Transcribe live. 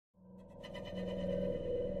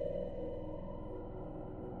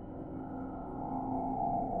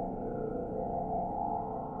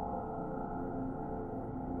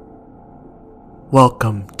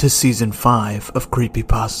Welcome to Season 5 of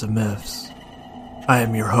Creepypasta Myths. I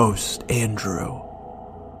am your host, Andrew.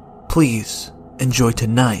 Please enjoy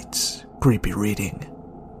tonight's creepy reading.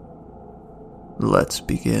 Let's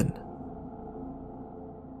begin.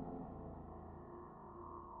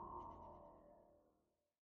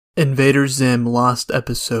 Invader Zim Lost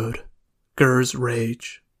Episode, Gur's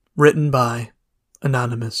Rage. Written by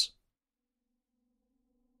Anonymous.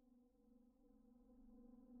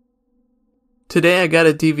 Today I got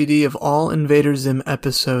a DVD of all Invader Zim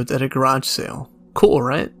episodes at a garage sale. Cool,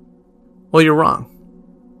 right? Well, you're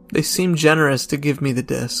wrong. They seemed generous to give me the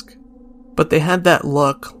disc, but they had that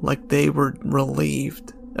look like they were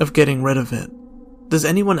relieved of getting rid of it. Does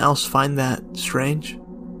anyone else find that strange?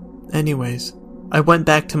 Anyways, I went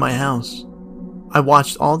back to my house. I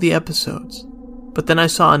watched all the episodes, but then I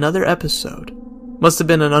saw another episode. Must have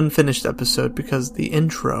been an unfinished episode because the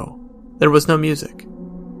intro, there was no music.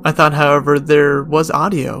 I thought, however, there was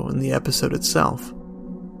audio in the episode itself.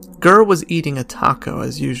 Gur was eating a taco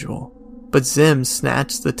as usual, but Zim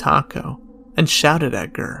snatched the taco and shouted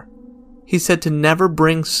at Gur. He said to never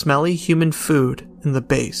bring smelly human food in the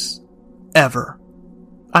base. Ever.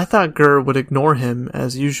 I thought Gur would ignore him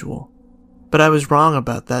as usual, but I was wrong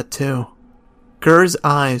about that too. Gur's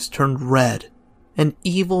eyes turned red and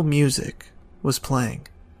evil music was playing,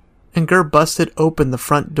 and Gur busted open the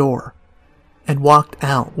front door and walked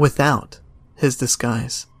out without his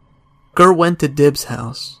disguise. Gur went to Dib's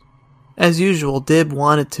house. As usual, Dib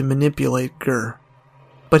wanted to manipulate Gur,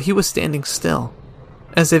 but he was standing still,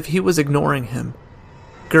 as if he was ignoring him.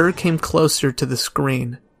 Gur came closer to the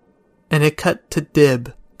screen, and it cut to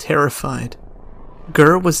Dib, terrified.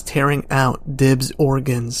 Gur was tearing out Dib's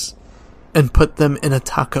organs and put them in a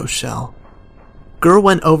taco shell. Gur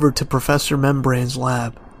went over to Professor Membrane's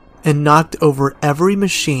lab and knocked over every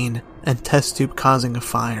machine and test tube, causing a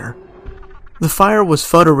fire. The fire was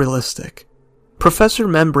photorealistic. Professor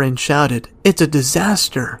Membrane shouted, "It's a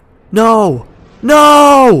disaster! No!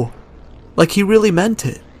 No!" Like he really meant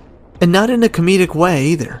it. And not in a comedic way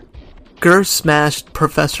either. Gur smashed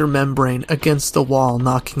Professor Membrane against the wall,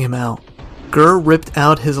 knocking him out. Gur ripped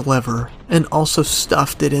out his liver and also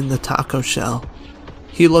stuffed it in the taco shell.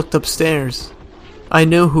 He looked upstairs. I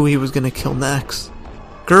knew who he was going to kill next.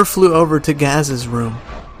 Gur flew over to Gaz's room.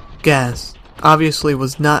 Gaz obviously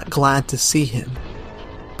was not glad to see him,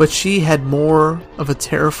 but she had more of a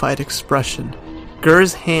terrified expression.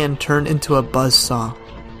 Gur's hand turned into a buzzsaw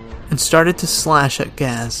and started to slash at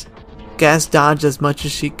Gaz. Gaz dodged as much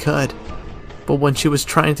as she could, but when she was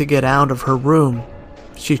trying to get out of her room,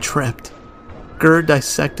 she tripped. Gur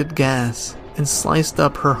dissected Gaz and sliced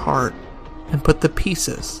up her heart and put the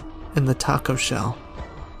pieces in the taco shell.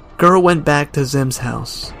 Gur went back to Zim's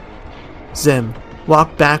house. Zim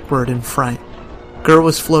walked backward in fright. Gur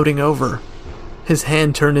was floating over. His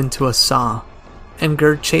hand turned into a saw, and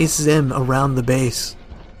Gur chased Zim around the base.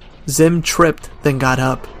 Zim tripped, then got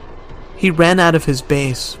up. He ran out of his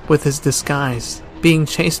base with his disguise, being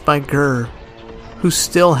chased by Gur, who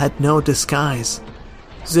still had no disguise.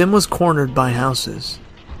 Zim was cornered by houses.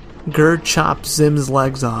 Gur chopped Zim's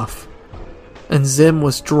legs off, and Zim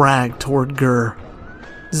was dragged toward Gur.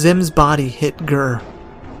 Zim's body hit Gur,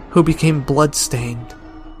 who became blood-stained.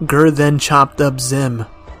 Gur then chopped up Zim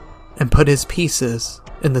and put his pieces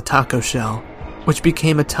in the taco shell, which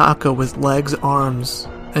became a taco with legs, arms,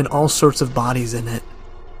 and all sorts of bodies in it.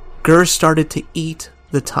 Gur started to eat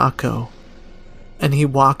the taco, and he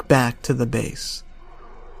walked back to the base.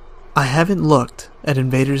 I haven't looked at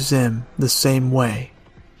Invader Zim the same way,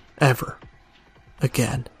 ever,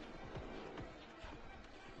 again.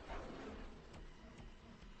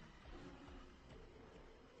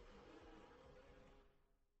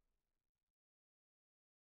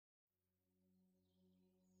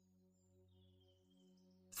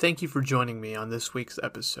 Thank you for joining me on this week's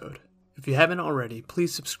episode. If you haven't already,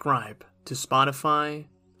 please subscribe to Spotify,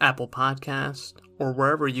 Apple Podcasts, or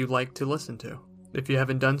wherever you like to listen to. If you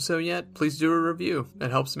haven't done so yet, please do a review. It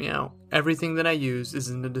helps me out. Everything that I use is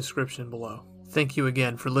in the description below. Thank you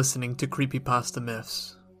again for listening to Creepypasta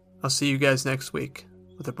Myths. I'll see you guys next week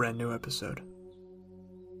with a brand new episode.